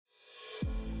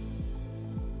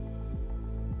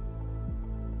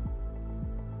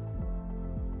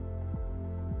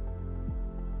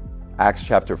Acts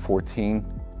chapter 14,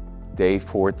 day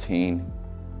 14.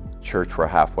 Church, we're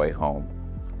halfway home.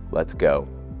 Let's go.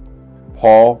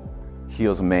 Paul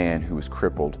heals a man who was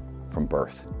crippled from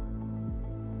birth.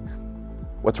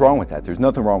 What's wrong with that? There's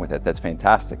nothing wrong with that. That's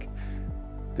fantastic.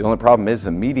 The only problem is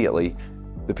immediately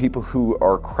the people who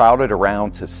are crowded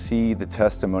around to see the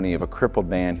testimony of a crippled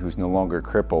man who's no longer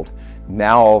crippled,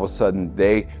 now all of a sudden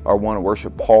they want to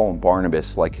worship Paul and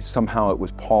Barnabas like somehow it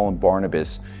was Paul and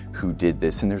Barnabas who did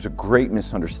this. And there's a great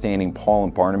misunderstanding. Paul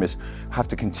and Barnabas have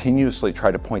to continuously try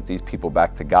to point these people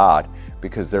back to God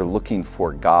because they're looking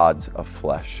for gods of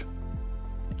flesh.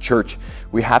 Church,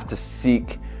 we have to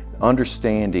seek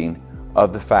understanding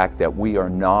of the fact that we are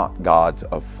not gods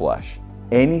of flesh.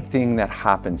 Anything that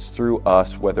happens through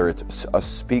us, whether it's us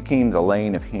speaking, the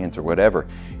laying of hands, or whatever,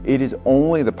 it is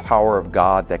only the power of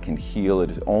God that can heal.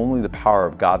 It is only the power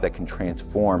of God that can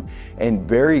transform. And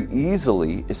very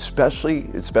easily,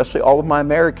 especially all of my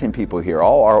American people here,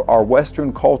 all our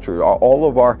Western culture, all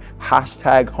of our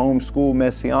hashtag homeschool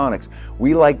messianics,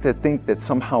 we like to think that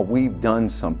somehow we've done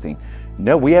something.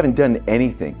 No, we haven't done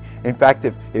anything. In fact,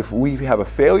 if we have a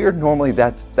failure, normally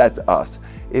that's us.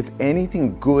 If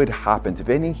anything good happens, if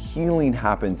any healing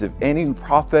happens, if any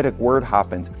prophetic word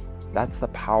happens, that's the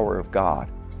power of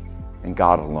God and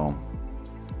God alone.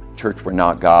 Church, we're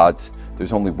not gods.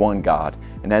 There's only one God.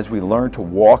 And as we learn to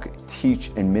walk, teach,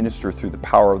 and minister through the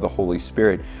power of the Holy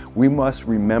Spirit, we must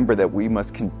remember that we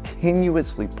must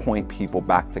continuously point people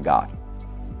back to God.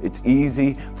 It's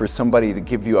easy for somebody to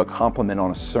give you a compliment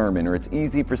on a sermon, or it's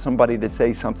easy for somebody to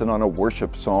say something on a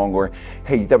worship song, or,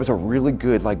 hey, that was a really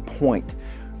good point.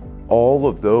 All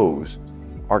of those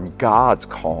are God's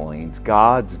callings,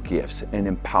 God's gifts, and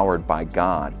empowered by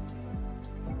God,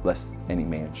 lest any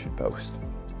man should boast.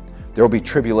 There will be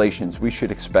tribulations, we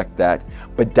should expect that,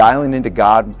 but dialing into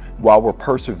God while we're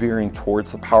persevering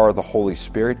towards the power of the Holy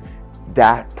Spirit,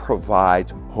 that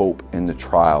provides hope in the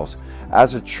trials.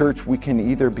 As a church, we can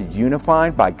either be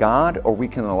unified by God, or we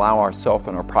can allow ourselves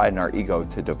and our pride and our ego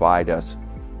to divide us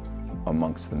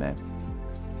amongst the men.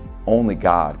 Only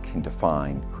God can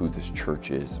define who this church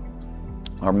is.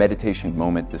 Our meditation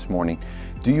moment this morning: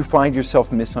 do you find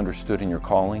yourself misunderstood in your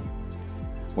calling?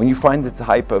 When you find the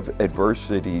type of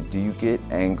adversity, do you get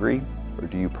angry or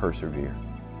do you persevere?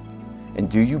 And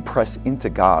do you press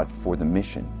into God for the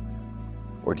mission,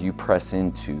 or do you press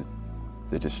into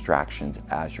the distractions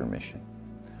as your mission?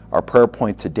 Our prayer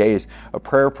point today is a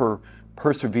prayer for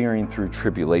persevering through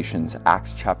tribulations,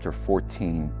 Acts chapter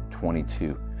 14,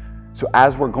 22. So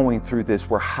as we're going through this,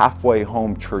 we're halfway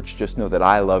home, church. Just know that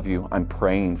I love you. I'm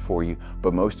praying for you.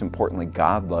 But most importantly,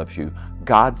 God loves you.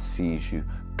 God sees you.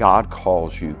 God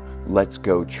calls you. Let's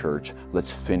go, church. Let's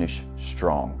finish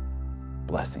strong.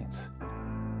 Blessings.